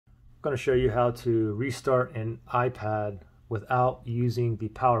going to show you how to restart an iPad without using the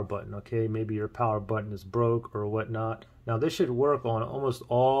power button. Okay, maybe your power button is broke or whatnot. Now this should work on almost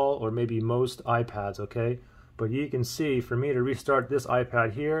all or maybe most iPads, okay? But you can see for me to restart this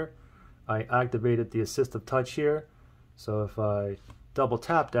iPad here, I activated the assistive touch here. So if I double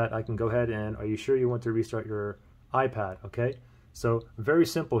tap that, I can go ahead and, are you sure you want to restart your iPad? Okay, so very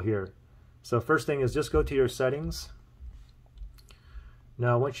simple here. So first thing is just go to your settings.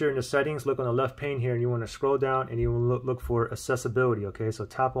 Now once you're in the settings, look on the left pane here and you want to scroll down and you want to look for accessibility. Okay, so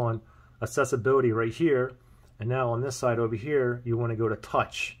tap on accessibility right here, and now on this side over here you want to go to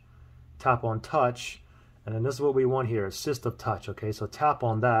touch. Tap on touch, and then this is what we want here, assistive touch. Okay, so tap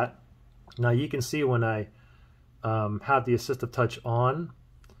on that. Now you can see when I have the assistive touch on,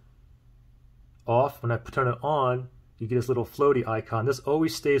 off, when I turn it on, you get this little floaty icon. This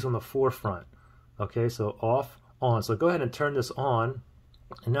always stays on the forefront. Okay, so off, on. So go ahead and turn this on.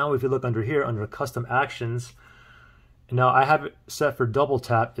 And now if you look under here, under custom actions, now I have it set for double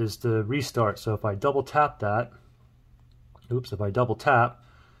tap is the restart. So if I double tap that, if I double tap,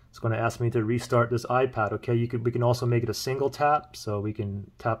 it's going to ask me to restart this iPad. Okay, we can also make it a single tap. So we can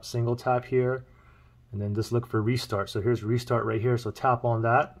tap single tap here, and then just look for restart. So here's restart right here. So tap on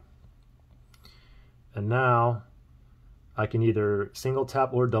that. And now I can either single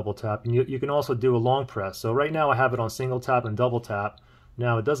tap or double tap. And you can also do a long press. So right now I have it on single tap and double tap.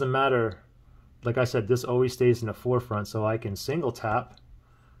 Now it doesn't matter, like I said, this always stays in the forefront, so I can single tap,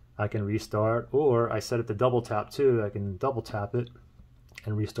 I can restart, or I set it to double tap too. I can double tap it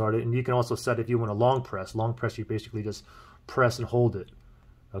and restart it. And you can also set if you want a long press. Long press, you basically just press and hold it.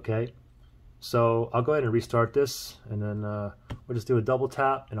 Okay, so I'll go ahead and restart this, and then we'll just do a double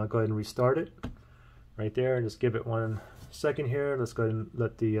tap and I'll go ahead and restart it right there, and just give it 1 second here. Let's go ahead and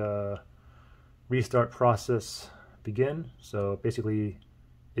let the restart process begin. So basically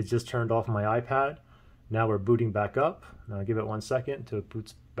it's just turned off my iPad. Now we're booting back up. Now give it 1 second until it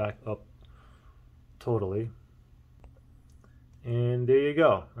boots back up totally. And there you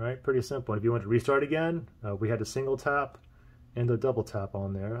go. All right, pretty simple. If you want to restart again, we had a single tap and a double tap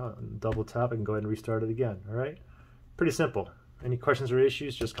on there. Double tap, I can go ahead and restart it again. All right, pretty simple. Any questions or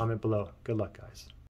issues, just comment below. Good luck, guys.